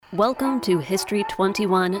Welcome to History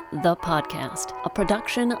 21, the podcast, a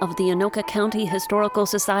production of the Anoka County Historical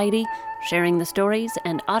Society, sharing the stories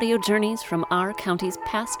and audio journeys from our county's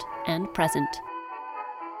past and present.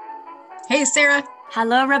 Hey, Sarah.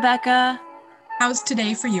 Hello, Rebecca. How's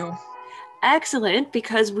today for you? Excellent,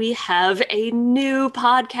 because we have a new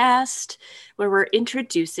podcast where we're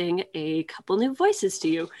introducing a couple new voices to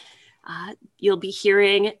you. You'll be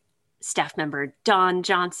hearing staff member Dawn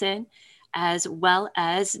Johnson, as well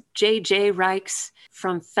as JJ Reichs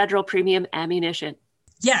from Federal Premium Ammunition.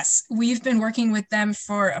 Yes, we've been working with them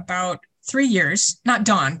for about 3 years. Not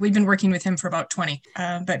Dawn, we've been working with him for about 20.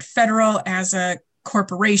 But Federal as a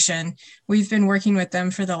corporation, we've been working with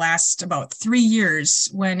them for the last about 3 years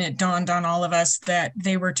when it dawned on all of us that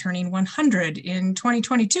they were turning 100 in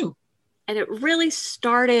 2022. And it really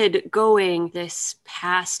started going this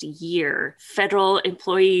past year. Federal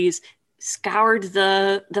employees scoured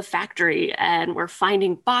the factory and were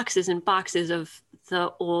finding boxes and boxes of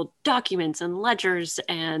the old documents and ledgers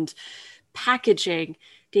and packaging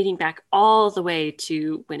dating back all the way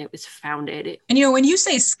to when it was founded. And when you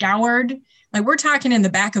say scoured, like we're talking in the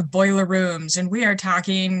back of boiler rooms, and we are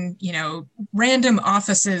talking, random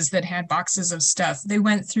offices that had boxes of stuff. They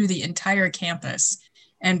went through the entire campus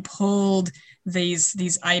and pulled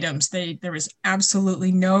these items. There was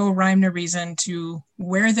absolutely no rhyme or reason to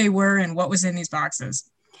where they were and what was in these boxes.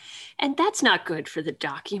 And that's not good for the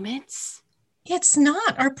documents. It's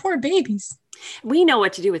not. Our poor babies. We know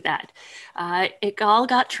what to do with that. It all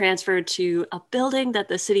got transferred to a building that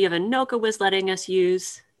the city of Anoka was letting us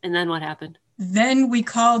use. And then what happened? Then we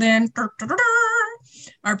called in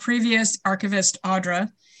our previous archivist,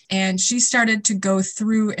 Audra, and she started to go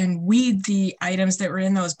through and weed the items that were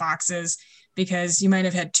in those boxes, because you might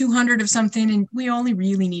have had 200 of something and we only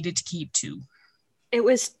really needed to keep 2. It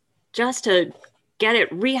was just to get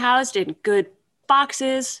it rehoused in good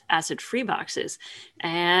boxes, acid-free boxes,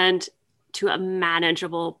 and to a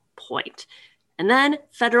manageable point. And then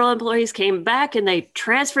federal employees came back and they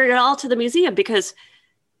transferred it all to the museum, because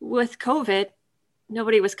with COVID,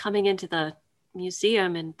 nobody was coming into the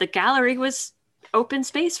museum and the gallery was open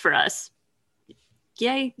space for us.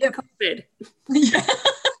 Yay, yep. COVID. Yeah.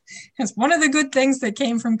 It's one of the good things that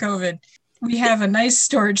came from COVID. We have a nice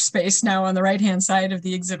storage space now on the right-hand side of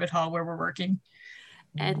the exhibit hall where we're working.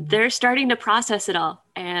 And they're starting to process it all.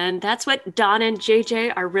 And that's what Dawn and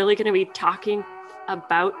JJ are really going to be talking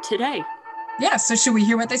about today. Yeah, so should we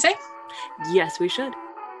hear what they say? Yes, we should.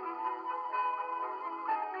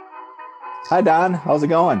 Hi, Don. How's it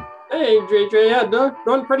going? Hey, JJ. Yeah,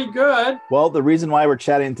 going pretty good. Well, the reason why we're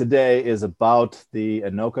chatting today is about the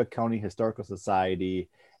Anoka County Historical Society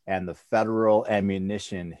and the Federal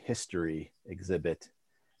Ammunition History exhibit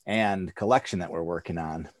and collection that we're working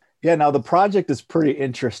on. Yeah, now the project is pretty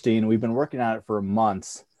interesting. We've been working on it for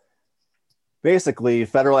months. Basically,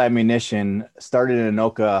 Federal Ammunition started in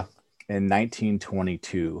Anoka in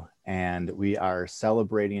 1922, and we are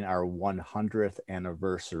celebrating our 100th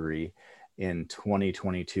anniversary in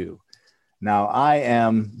 2022. Now, I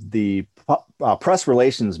am the press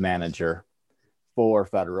relations manager for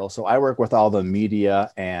Federal. So I work with all the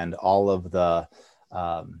media and all of the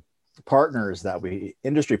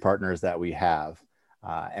industry partners that we have.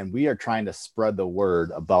 And we are trying to spread the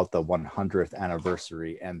word about the 100th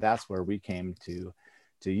anniversary. And that's where we came to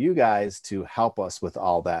you guys to help us with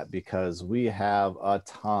all that, because we have a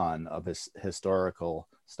ton of historical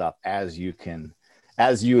stuff, as you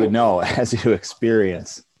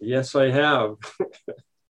experience. Yes, I have.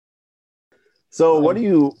 So what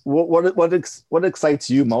excites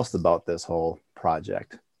you most about this whole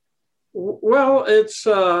project? Well, it's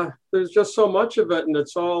there's just so much of it, and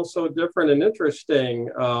it's all so different and interesting,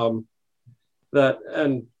 and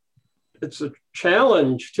it's a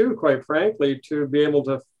challenge too, quite frankly, to be able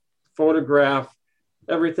to photograph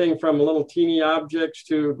everything from little teeny objects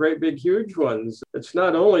to great big huge ones. It's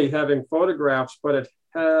not only having photographs, but it's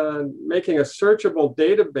making a searchable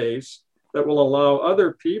database that will allow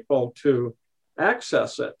other people to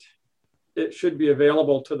access it. It should be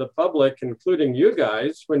available to the public, including you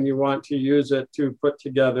guys, when you want to use it to put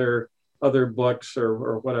together other books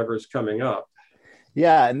or whatever's coming up.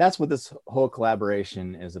 Yeah, and that's what this whole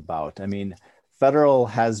collaboration is about. I mean, Federal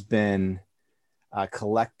has been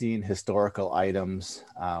collecting historical items,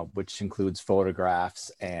 which includes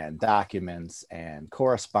photographs and documents and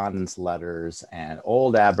correspondence letters and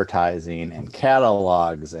old advertising and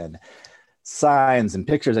catalogs and signs and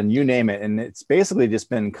pictures and you name it. And it's basically just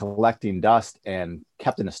been collecting dust and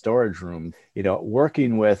kept in a storage room.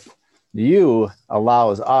 Working with you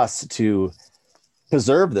allows us to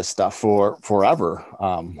preserve this stuff for forever,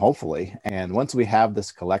 hopefully. And once we have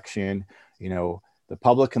this collection, the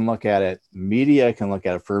public can look at it, media can look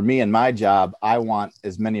at it. For me and my job, I want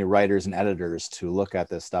as many writers and editors to look at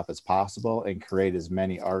this stuff as possible and create as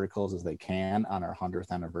many articles as they can on our 100th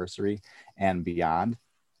anniversary and beyond.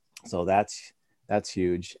 So that's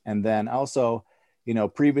huge. And then also, you know,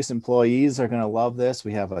 previous employees are going to love this.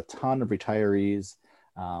 We have a ton of retirees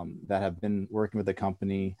that have been working with the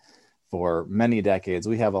company for many decades.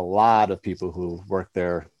 We have a lot of people who work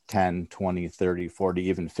there 10, 20, 30, 40,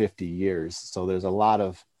 even 50 years. So there's a lot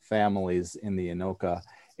of families in the Anoka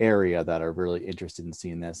area that are really interested in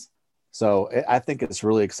seeing this. So I think it's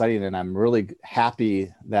really exciting, and I'm really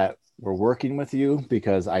happy that we're working with you,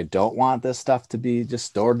 because I don't want this stuff to be just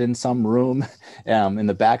stored in some room in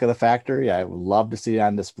the back of the factory. I would love to see it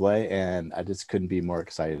on display, and I just couldn't be more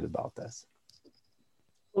excited about this.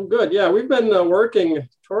 Well, good. Yeah, we've been working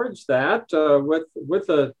towards that with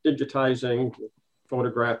the digitizing,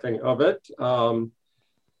 photographing of it,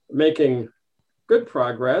 making good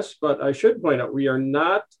progress. But I should point out, we are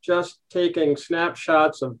not just taking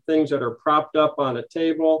snapshots of things that are propped up on a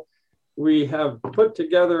table. We have put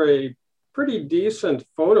together a pretty decent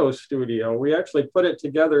photo studio. We actually put it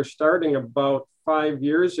together starting about 5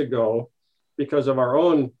 years ago because of our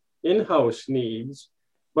own in-house needs,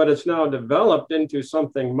 but it's now developed into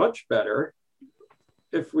something much better.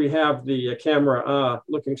 If we have the camera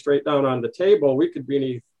looking straight down on the table, we could be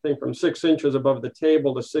anything from 6 inches above the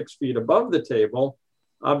table to 6 feet above the table.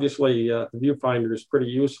 Obviously, the viewfinder is pretty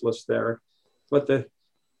useless there, but the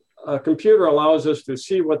computer allows us to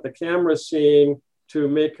see what the camera is seeing, to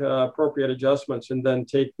make appropriate adjustments, and then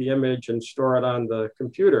take the image and store it on the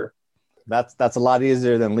computer. That's a lot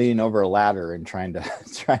easier than leaning over a ladder and trying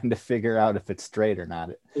to figure out if it's straight or not.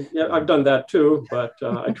 Yeah, I've done that too, but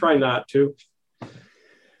I try not to.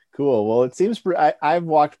 Cool. Well, it seems I've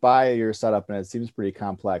walked by your setup, and it seems pretty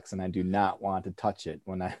complex, and I do not want to touch it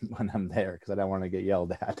when I'm there, because I don't want to get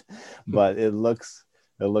yelled at. But it looks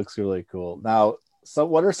really cool. Now, so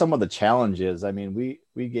what are some of the challenges? I mean,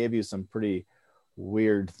 we gave you some pretty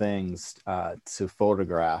weird things to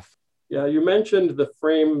photograph. Yeah, you mentioned the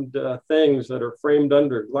framed things that are framed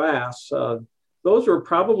under glass. Those were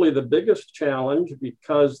probably the biggest challenge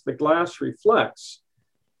because the glass reflects.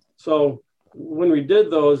 So when we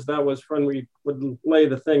did those, that was when we would lay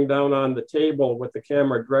the thing down on the table with the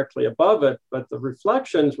camera directly above it, but the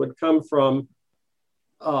reflections would come from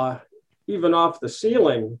even off the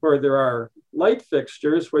ceiling, where there are light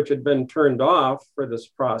fixtures which had been turned off for this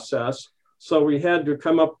process. So we had to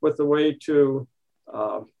come up with a way to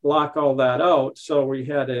block all that out. So we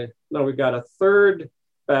got a third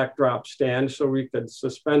backdrop stand so we could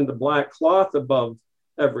suspend the black cloth above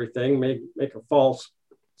everything, make a false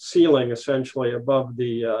ceiling essentially above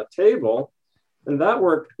the table. And that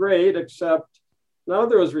worked great, except now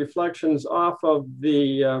there was reflections off of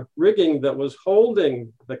the rigging that was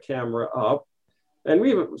holding the camera up.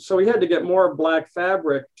 And so we had to get more black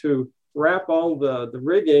fabric to wrap all the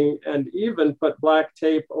rigging, and even put black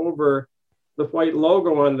tape over the white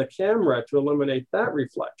logo on the camera to eliminate that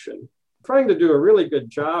reflection. Trying to do a really good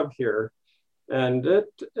job here. And it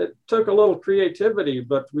took a little creativity,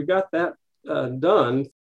 but we got that done.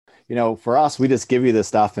 You know, for us, we just give you this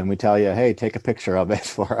stuff and we tell you, hey, take a picture of it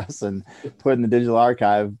for us and put it in the digital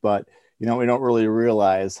archive. But, you know, we don't really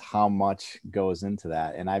realize how much goes into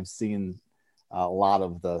that. And I've seen a lot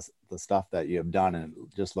of the stuff that you have done, and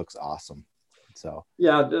it just looks awesome. So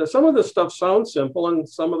yeah, some of the stuff sounds simple and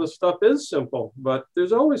some of the stuff is simple, but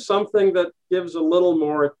there's always something that gives a little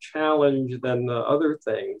more challenge than other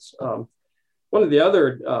things. One of the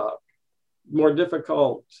other more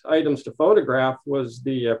difficult items to photograph was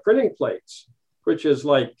the printing plates, which is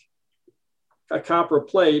like a copper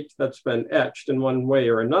plate that's been etched in one way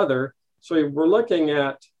or another. So we're looking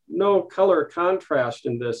at no color contrast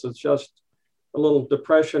in this. It's just a little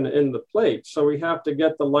depression in the plate. So we have to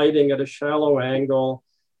get the lighting at a shallow angle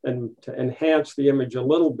and to enhance the image a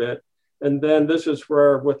little bit. And then this is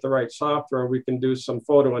where, with the right software, we can do some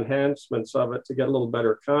photo enhancements of it to get a little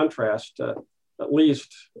better contrast, at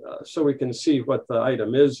least so we can see what the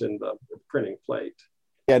item is in the printing plate.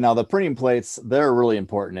 Yeah, now the printing plates, they're really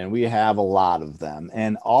important, and we have a lot of them.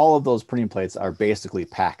 And all of those printing plates are basically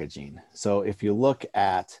packaging. So if you look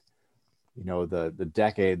at, you know, the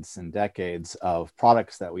decades and decades of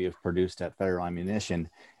products that we have produced at Federal Ammunition,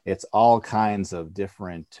 it's all kinds of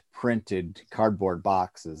different printed cardboard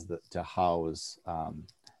boxes to house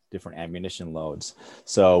different ammunition loads.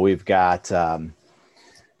 So we've got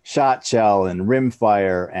shot shell and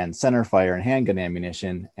rimfire and centerfire and handgun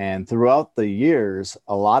ammunition. And throughout the years,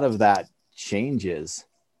 a lot of that changes.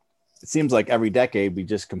 It seems like every decade we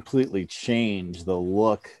just completely change the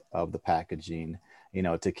look of the packaging.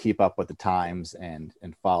 to keep up with the times and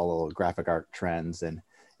follow graphic art trends and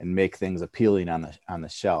make things appealing on the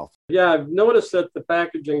shelf. Yeah, I've noticed that the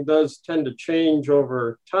packaging does tend to change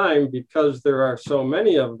over time because there are so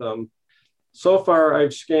many of them. So far,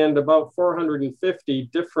 I've scanned about 450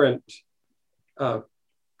 different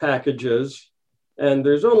packages, and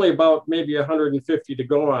there's only about maybe 150 to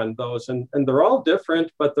go on those. And they're all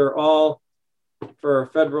different, but they're all for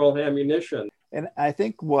federal ammunition. And I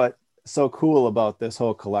think what's so cool about this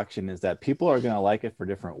whole collection is that people are going to like it for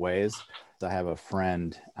different ways. I have a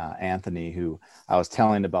friend, Anthony, who I was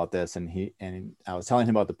telling about this, and I was telling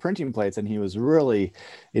him about the printing plates, and he was really,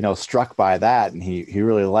 struck by that. And he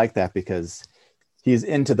really liked that because he's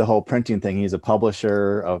into the whole printing thing. He's a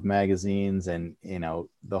publisher of magazines, and,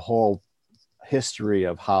 the whole history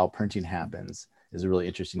of how printing happens is really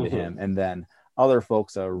interesting to him. And then other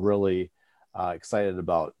folks are really excited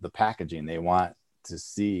about the packaging. They want to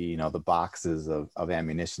see, the boxes of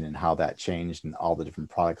ammunition and how that changed and all the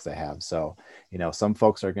different products they have. So, some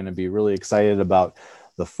folks are going to be really excited about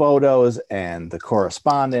the photos and the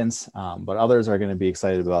correspondence, but others are going to be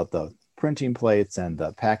excited about the printing plates and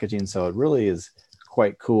the packaging. So it really is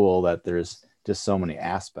quite cool that there's just so many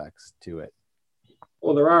aspects to it.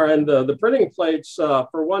 Well, there are, and the printing plates,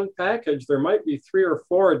 for one package, there might be 3 or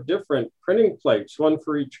 4 different printing plates, one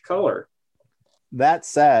for each color. That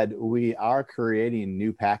said, we are creating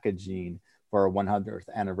new packaging for our 100th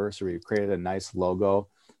anniversary. We've created a nice logo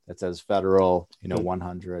that says Federal,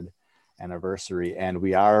 100 anniversary, and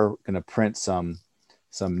we are going to print some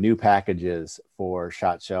new packages for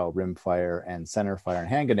shot shell, rimfire, and centerfire and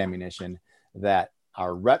handgun ammunition that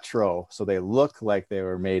are retro, so they look like they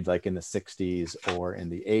were made like in the 60s or in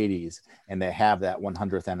the 80s, and they have that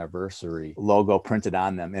 100th anniversary logo printed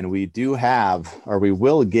on them. And we do have, or we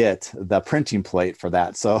will get, the printing plate for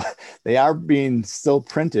that. So they are being still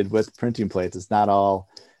printed with printing plates. It's not all,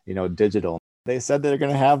 digital. They said they're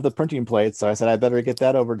going to have the printing plate, so I said I better get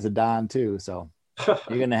that over to Don too. So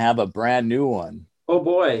you're going to have a brand new one. Oh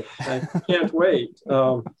boy, I can't wait.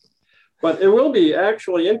 But it will be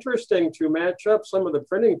actually interesting to match up some of the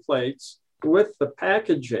printing plates with the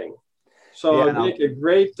packagation. So it'd make a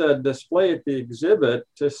great display at the exhibit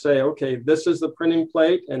to say, okay, this is the printing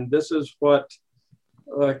plate and this is what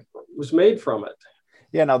was made from it.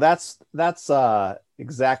 Yeah, no, that's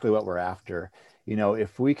exactly what we're after.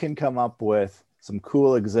 If we can come up with some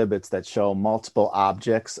cool exhibits that show multiple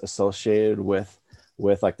objects associated with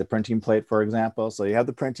like the printing plate, for example. So you have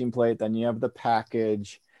the printing plate, then you have the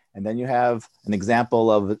package, and then you have an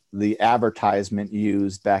example of the advertisement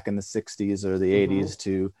used back in the 60s or the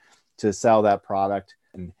 80s to sell that product.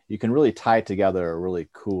 And you can really tie together a really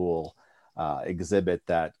cool exhibit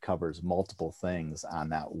that covers multiple things on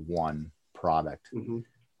that one product.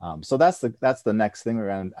 So that's the next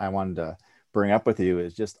thing I wanted to bring up with you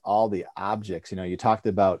is just all the objects. You talked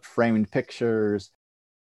about framed pictures,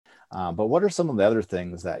 but what are some of the other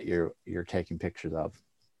things that you're taking pictures of?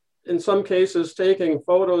 In some cases, taking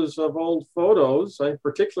photos of old photos. I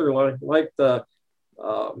particularly like the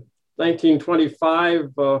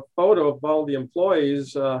 1925 photo of all the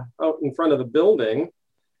employees out in front of the building.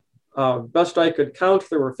 Best I could count,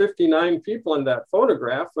 there were 59 people in that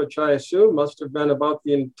photograph, which I assume must have been about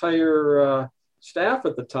the entire staff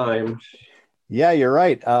at the time. Yeah, you're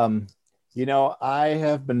right. I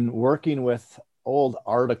have been working with old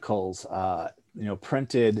articles,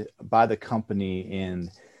 printed by the company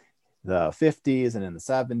in the 50s and in the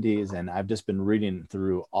 70s, and I've just been reading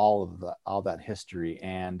through all that history.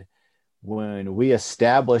 And when we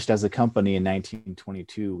established as a company in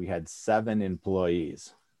 1922, we had 7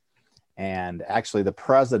 employees, and actually the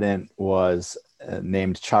president was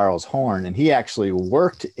named Charles Horn, and he actually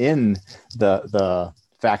worked in the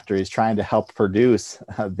factories trying to help produce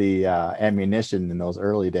the ammunition in those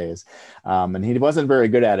early days, and he wasn't very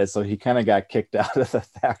good at it, so he kind of got kicked out of the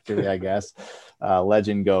factory, I guess.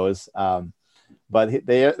 Legend goes. But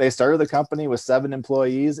they started the company with 7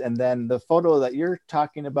 employees. And then the photo that you're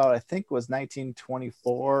talking about, I think was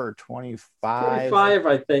 1924 or 25. 25,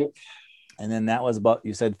 I think. And then that was about,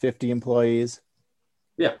 you said 50 employees?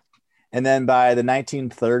 Yeah. And then by the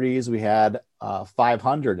 1930s, we had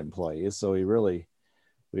 500 employees. So we really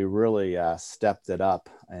stepped it up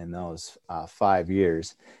in those 5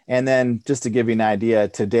 years. And then just to give you an idea,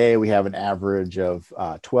 today we have an average of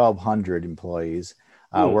 1,200 employees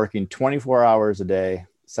working 24 hours a day,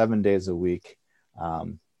 7 days a week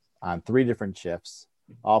on 3 different shifts,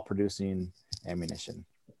 all producing ammunition.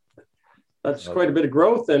 That's quite a bit of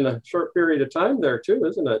growth in a short period of time there too,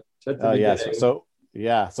 isn't it? So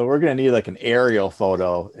we're going to need like an aerial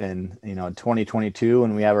photo in 2022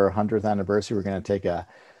 when we have our 100th anniversary. We're going to take a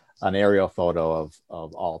an aerial photo of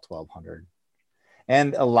all 1,200.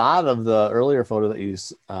 And a lot of the earlier photo that you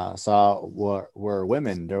saw were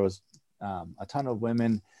women. There was a ton of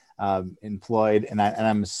women employed, and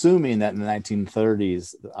I'm assuming that in the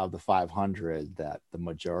 1930s of the 500 that the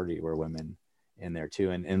majority were women in there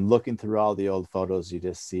too. And looking through all the old photos, you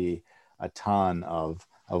just see a ton of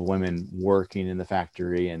women working in the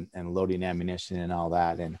factory and loading ammunition and all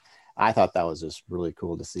that. And I thought that was just really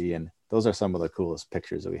cool to see. And those are some of the coolest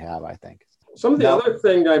pictures that we have, I think. Some of the other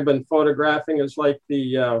thing I've been photographing is like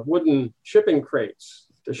the wooden shipping crates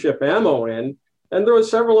to ship ammo in. And there were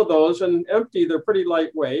several of those, and empty, they're pretty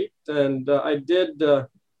lightweight. And I did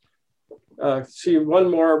see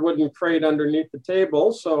one more wooden crate underneath the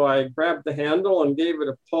table. So I grabbed the handle and gave it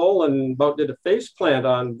a pull and about did a face plant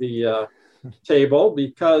on the table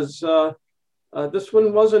because this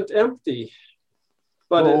one wasn't empty.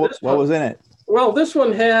 But what was in it? Well, this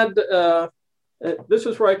one had, this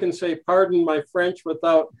is where I can say, pardon my French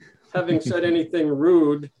without having said anything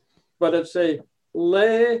rude, but it's a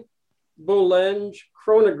Le Boulenge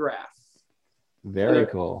chronograph. Very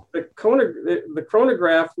cool. The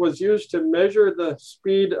chronograph was used to measure the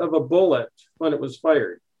speed of a bullet when it was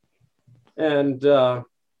fired. And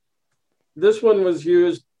this one was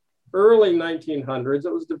used early 1900s.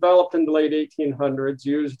 It was developed in the late 1800s,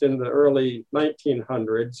 used in the early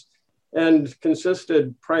 1900s, and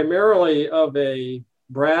consisted primarily of a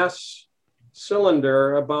brass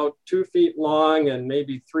cylinder about 2 feet long and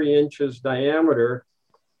maybe 3 inches diameter.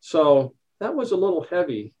 So that was a little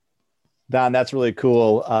heavy. Don, that's really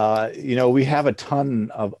cool. We have a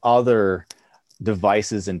ton of other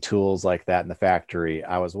devices and tools like that in the factory.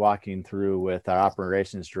 I was walking through with our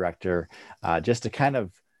operations director just to kind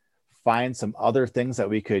of find some other things that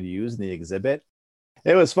we could use in the exhibit.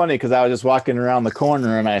 It was funny because I was just walking around the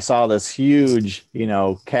corner and I saw this huge,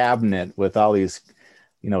 cabinet with all these,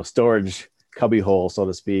 storage cubby holes, so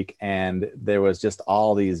to speak. And there was just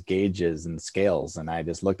all these gauges and scales. And I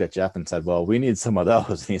just looked at Jeff and said, well, we need some of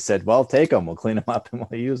those. And he said, well, take them. We'll clean them up and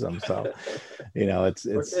we'll use them. So, it's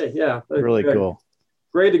okay, yeah, really cool.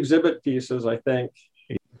 Great exhibit pieces, I think.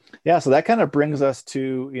 Yeah. So that kind of brings us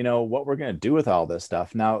to, what we're going to do with all this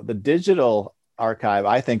stuff. Now, the digital archive,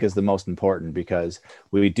 I think, is the most important because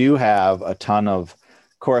we do have a ton of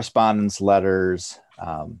correspondence letters.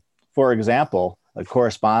 For example, a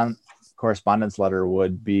correspondence letter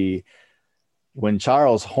would be when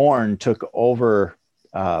Charles Horn took over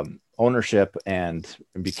ownership and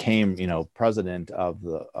became, president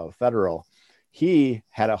of Federal. He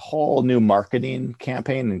had a whole new marketing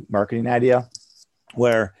campaign and marketing idea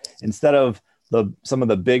where instead of some of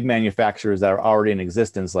the big manufacturers that are already in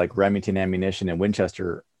existence, like Remington Ammunition and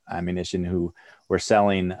Winchester Ammunition, who were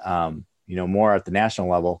selling, more at the national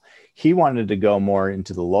level, he wanted to go more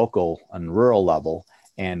into the local and rural level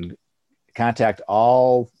and contact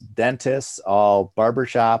all dentists, all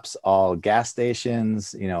barbershops, all gas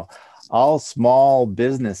stations, all small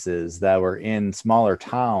businesses that were in smaller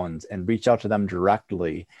towns and reach out to them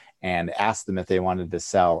directly and ask them if they wanted to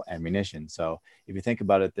sell ammunition. So if you think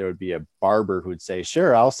about it, there would be a barber who'd say,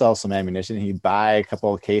 sure, I'll sell some ammunition. He'd buy a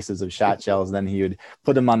couple of cases of shot shells, and then he would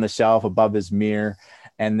put them on the shelf above his mirror.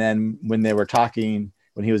 And then when they were talking,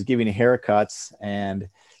 when he was giving haircuts and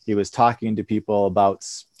he was talking to people about,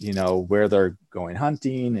 where they're going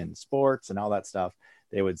hunting and sports and all that stuff,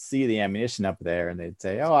 they would see the ammunition up there and they'd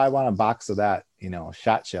say, oh, I want a box of that,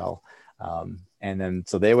 shot shell. And then,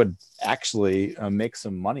 so they would actually make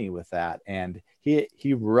some money with that. And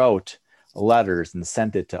he wrote letters and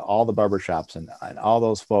sent it to all the barbershops and all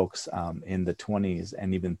those folks in the 20s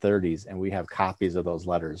and even 30s. And we have copies of those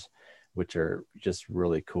letters, which are just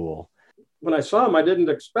really cool. When I saw them, I didn't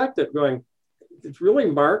expect it, going, it's really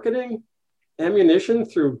marketing ammunition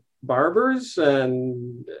through barbers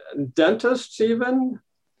and dentists even.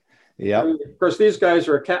 Yeah. Of course, these guys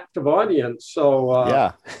are a captive audience, so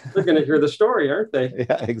yeah, they're going to hear the story, aren't they?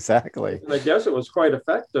 Yeah, exactly. And I guess it was quite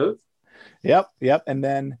effective. Yep. And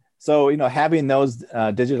then, so having those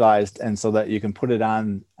digitalized, and so that you can put it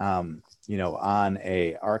on, on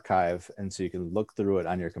a archive, and so you can look through it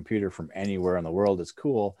on your computer from anywhere in the world is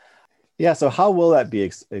cool. Yeah. So how will that be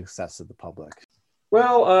accessible to the public?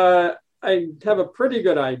 Well, I have a pretty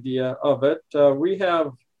good idea of it. We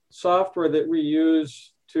have software that we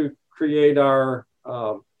use to create our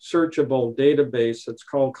searchable database. It's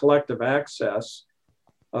called Collective Access.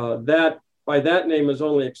 That, by that name, is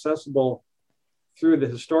only accessible through the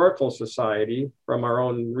Historical Society from our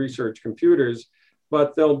own research computers,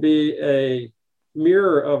 but there'll be a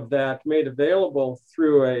mirror of that made available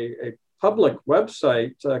through a public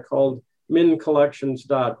website called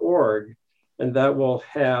mincollections.org, and that will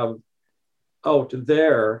have out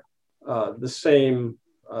there the same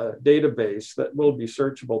database that will be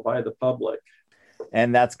searchable by the public.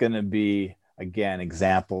 And that's going to be, again,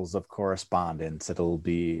 examples of correspondence. It'll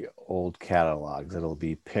be old catalogs. It'll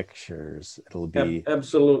be pictures. It'll be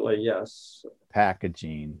absolutely, yes,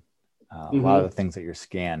 packaging. A lot of the things that you're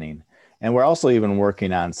scanning. And we're also even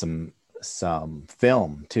working on some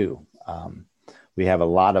film too. We have a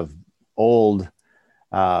lot of old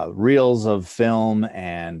reels of film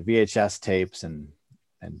and VHS tapes and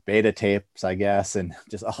beta tapes, I guess, and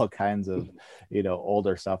just all kinds of,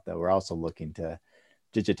 older stuff that we're also looking to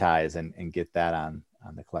digitize and get that on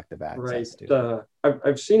the collective access to.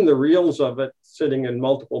 I've seen the reels of it sitting in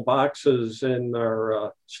multiple boxes in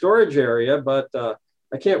our storage area, but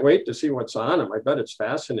I can't wait to see what's on them. I bet it's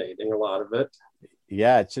fascinating, a lot of it.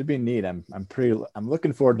 Yeah, it should be neat. I'm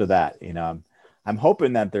looking forward to that. I'm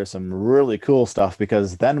hoping that there's some really cool stuff,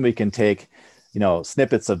 because then we can take,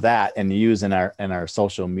 snippets of that and use in our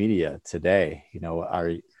social media today,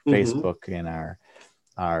 our Facebook and our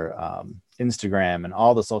Instagram and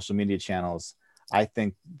all the social media channels. I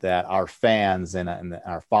think that our fans and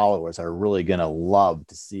our followers are really going to love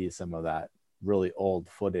to see some of that really old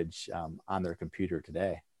footage on their computer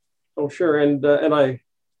today. Oh, sure. And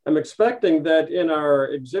I'm expecting that in our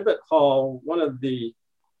exhibit hall, one of the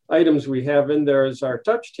items we have in there is our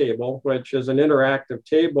touch table, which is an interactive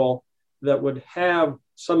table that would have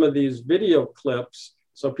some of these video clips,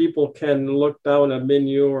 so people can look down a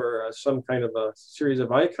menu or some kind of a series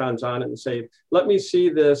of icons on it and say, let me see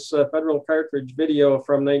this Federal cartridge video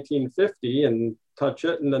from 1950, and touch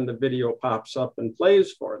it, and then the video pops up and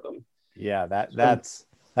plays for them. Yeah, that's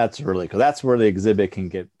really cool. That's where the exhibit can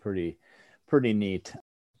get pretty neat.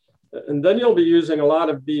 And then you'll be using a lot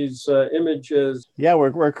of these images. Yeah,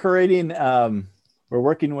 we're creating. We're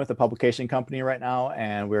working with a publication company right now,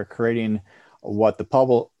 and we're creating what the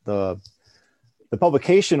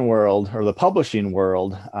publication world, or the publishing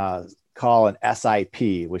world, call an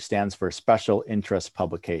SIP, which stands for Special Interest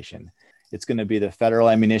Publication. It's going to be the Federal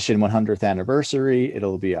Ammunition 100th anniversary.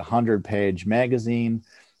 It'll be a 100-page magazine.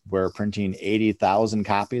 We're printing 80,000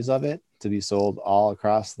 copies of it to be sold all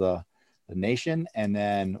across the nation. And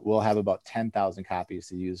then we'll have about 10,000 copies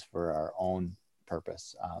to use for our own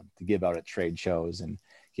purpose, to give out at trade shows and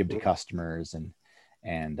give to customers,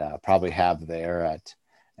 and probably have there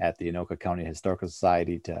at the Anoka County Historical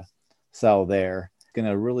Society to sell there. It's going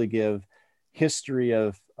to really give history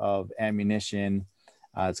of ammunition.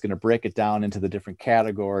 It's going to break it down into the different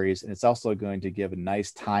categories. And it's also going to give a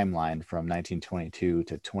nice timeline from 1922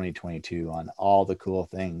 to 2022 on all the cool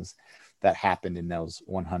things that happened in those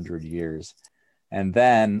 100 years. And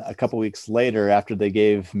then a couple weeks later, after they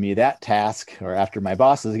gave me that task, or after my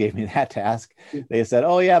bosses gave me that task, they said,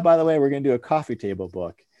 oh yeah, by the way, we're going to do a coffee table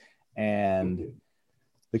book. And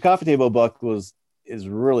the coffee table book is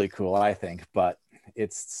really cool, I think, but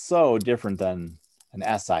it's so different than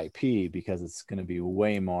an SIP, because it's going to be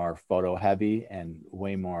way more photo heavy and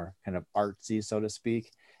way more kind of artsy, so to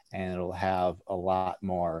speak. And it'll have a lot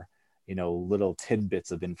more, little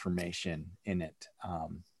tidbits of information in it.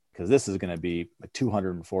 Because this is going to be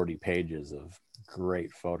 240 pages of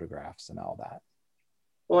great photographs and all that.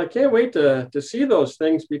 Well, I can't wait to see those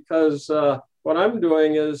things, because what I'm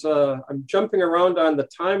doing is I'm jumping around on the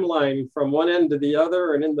timeline from one end to the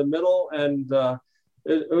other and in the middle, and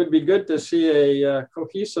it would be good to see a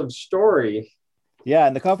cohesive story. Yeah,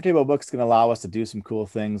 and the coffee table book is going to allow us to do some cool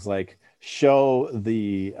things, like show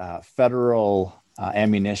the Federal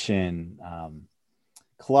Ammunition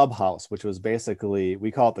clubhouse, which was basically,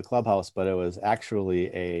 we call it the clubhouse, but it was actually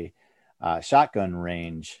a shotgun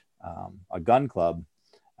range, a gun club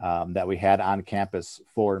that we had on campus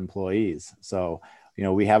for employees. So,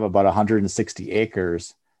 we have about 160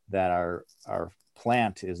 acres that our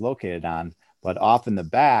plant is located on, but off in the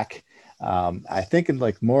back, I think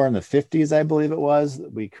more in the 50s, I believe it was,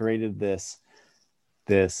 we created this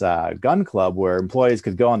gun club where employees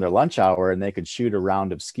could go on their lunch hour and they could shoot a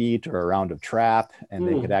round of skeet or a round of trap, and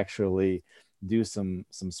they could actually do some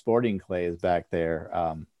sporting clays back there,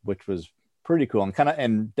 which was pretty cool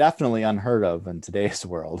and definitely unheard of in today's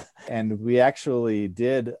world. And we actually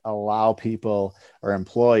did allow people or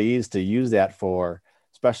employees to use that for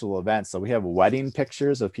special events. So we have wedding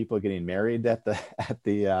pictures of people getting married at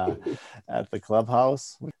the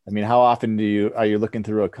clubhouse. I mean, how often are you looking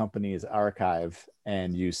through a company's archive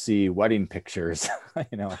and you see wedding pictures,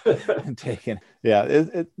 taken? Yeah,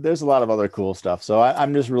 there's a lot of other cool stuff. So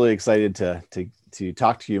I'm just really excited to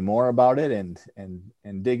talk to you more about it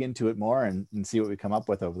and dig into it more and see what we come up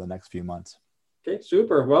with over the next few months. Okay,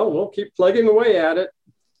 super. Well, we'll keep plugging away at it.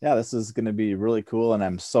 Yeah, this is going to be really cool. And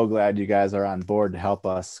I'm so glad you guys are on board to help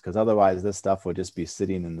us, because otherwise this stuff would just be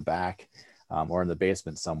sitting in the back or in the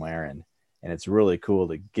basement somewhere. And it's really cool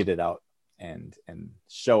to get it out and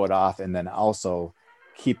show it off, and then also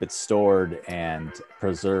keep it stored and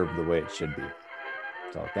preserved the way it should be.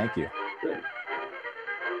 So thank you.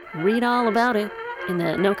 Read all about it in the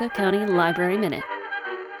Anoka County Library Minute.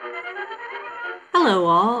 Hello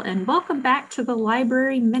all, and welcome back to the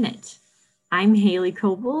Library Minute. I'm Haley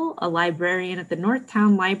Coble, a librarian at the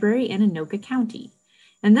Northtown Library in Anoka County.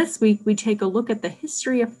 And this week we take a look at the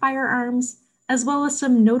history of firearms, as well as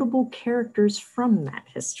some notable characters from that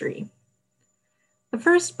history. The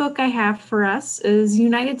first book I have for us is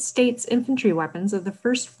United States Infantry Weapons of the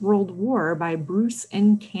First World War by Bruce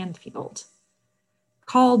N. Canfield.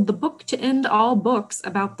 Called The Book to End All Books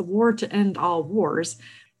About the War to End All Wars,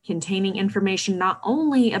 containing information not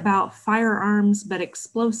only about firearms, but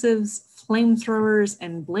explosives, flamethrowers,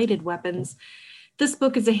 and bladed weapons, this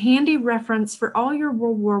book is a handy reference for all your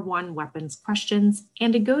World War I weapons questions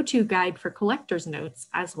and a go-to guide for collector's notes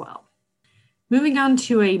as well. Moving on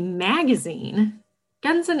to a magazine,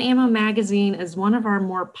 Guns and Ammo Magazine is one of our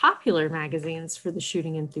more popular magazines for the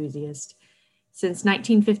shooting enthusiast. Since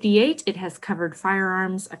 1958, it has covered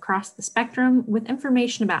firearms across the spectrum with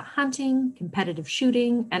information about hunting, competitive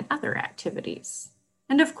shooting, and other activities.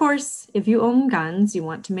 And of course, if you own guns, you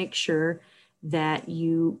want to make sure that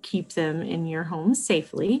you keep them in your home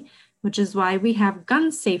safely, which is why we have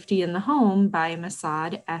Gun Safety in the Home by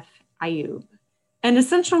Masad F. Ayub. An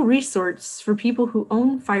essential resource for people who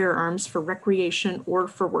own firearms for recreation or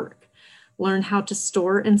for work. Learn how to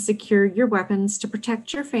store and secure your weapons to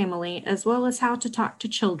protect your family, as well as how to talk to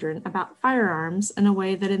children about firearms in a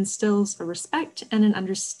way that instills a respect and an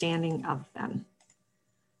understanding of them.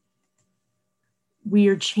 We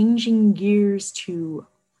are changing gears to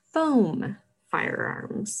foam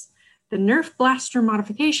firearms. The Nerf Blaster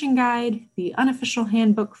Modification Guide, the unofficial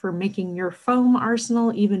handbook for making your foam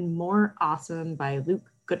arsenal even more awesome by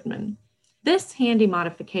Luke Goodman. This handy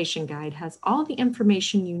modification guide has all the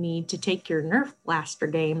information you need to take your Nerf blaster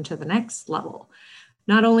game to the next level.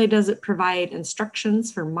 Not only does it provide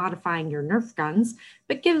instructions for modifying your Nerf guns,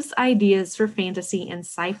 but gives ideas for fantasy and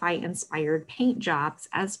sci-fi inspired paint jobs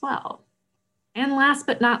as well. And last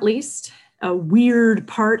but not least, a weird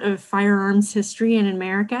part of firearms history in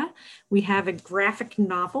America, we have a graphic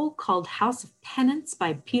novel called House of Penance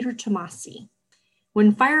by Peter Tomasi.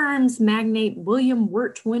 When firearms magnate William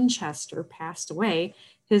Wirt Winchester passed away,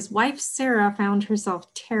 his wife Sarah found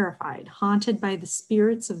herself terrified, haunted by the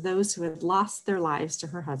spirits of those who had lost their lives to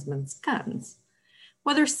her husband's guns.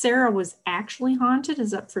 Whether Sarah was actually haunted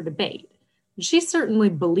is up for debate. She certainly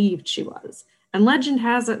believed she was, and legend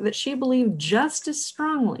has it that she believed just as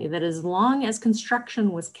strongly that as long as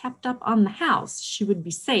construction was kept up on the house, she would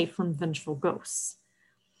be safe from vengeful ghosts.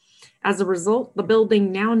 As a result, the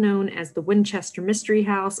building now known as the Winchester Mystery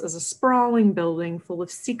House is a sprawling building full of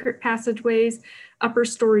secret passageways, upper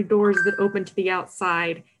story doors that open to the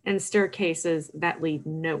outside, and staircases that lead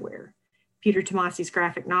nowhere. Peter Tomasi's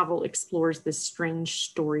graphic novel explores this strange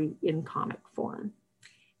story in comic form.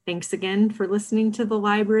 Thanks again for listening to the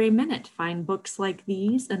Library Minute. Find books like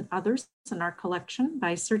these and others in our collection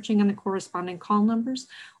by searching in the corresponding call numbers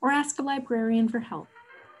or ask a librarian for help.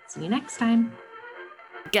 See you next time.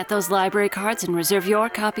 Get those library cards and reserve your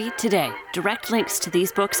copy today. Direct links to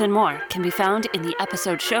these books and more can be found in the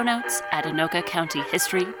episode show notes at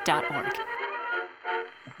anokacountyhistory.org.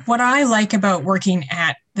 What I like about working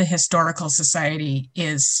at the Historical Society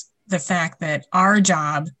is the fact that our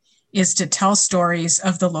job is to tell stories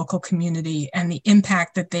of the local community and the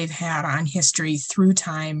impact that they've had on history through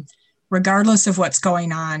time, regardless of what's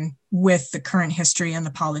going on with the current history and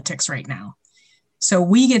the politics right now. So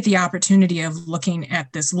we get the opportunity of looking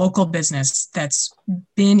at this local business that's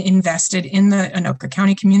been invested in the Anoka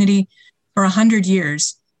County community for 100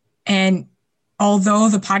 years. And although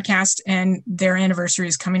the podcast and their anniversary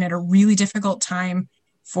is coming at a really difficult time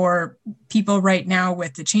for people right now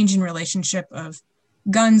with the changing relationship of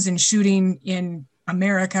guns and shooting in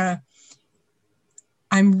America,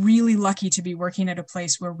 I'm really lucky to be working at a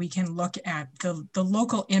place where we can look at the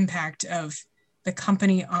local impact of the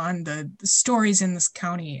company on the stories in this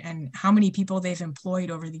county and how many people they've employed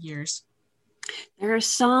over the years. There are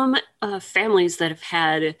some families that have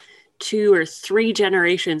had 2 or 3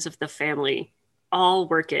 generations of the family all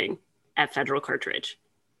working at Federal Cartridge.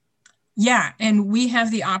 Yeah, and we have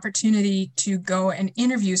the opportunity to go and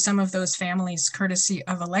interview some of those families courtesy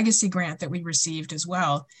of a legacy grant that we received as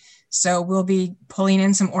well. So we'll be pulling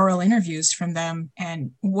in some oral interviews from them,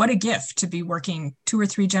 and what a gift to be working 2 or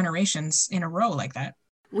 3 generations in a row like that.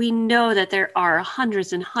 We know that there are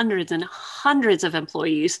hundreds and hundreds and hundreds of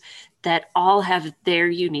employees that all have their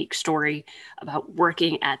unique story about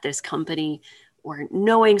working at this company or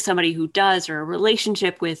knowing somebody who does, or a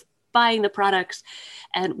relationship with buying the products.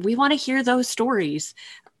 And we want to hear those stories,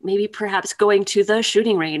 maybe perhaps going to the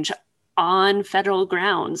shooting range on federal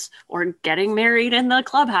grounds, or getting married in the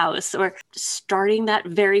clubhouse, or starting that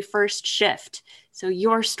very first shift. So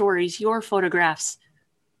your stories, your photographs,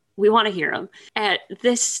 we want to hear them. And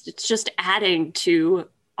this, it's just adding to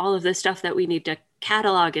all of the stuff that we need to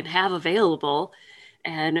catalog and have available.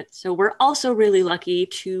 And so we're also really lucky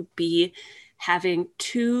to be having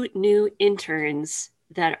 2 new interns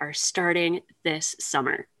that are starting this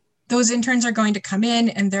summer. Those interns are going to come in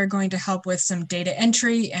and they're going to help with some data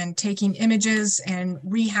entry and taking images and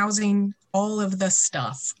rehousing all of the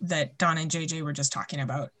stuff that Don and JJ were just talking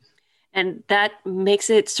about. And that makes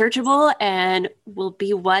it searchable and will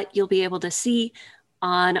be what you'll be able to see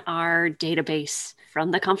on our database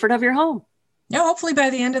from the comfort of your home. Yeah, hopefully by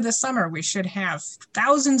the end of the summer, we should have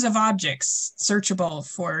thousands of objects searchable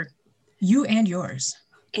for you and yours.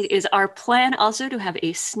 It is our plan also to have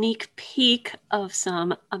a sneak peek of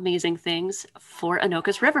some amazing things for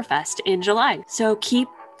Anoka's Riverfest in July. So keep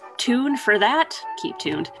tuned for that. Keep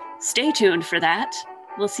tuned. Stay tuned for that.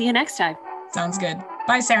 We'll see you next time. Sounds good.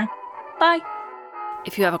 Bye, Sarah. Bye.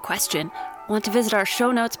 If you have a question, want to visit our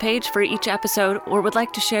show notes page for each episode, or would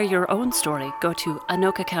like to share your own story, go to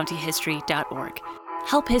anokacountyhistory.org.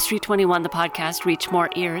 Help History 21, the podcast, reach more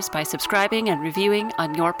ears by subscribing and reviewing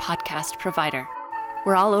on your podcast provider.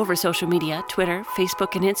 We're all over social media, Twitter,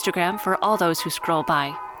 Facebook, and Instagram for all those who scroll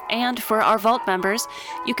by. And for our Vault members,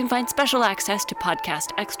 you can find special access to podcast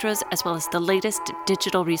extras as well as the latest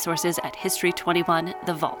digital resources at History 21,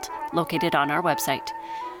 The Vault, located on our website.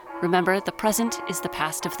 Remember, the present is the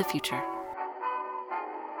past of the future.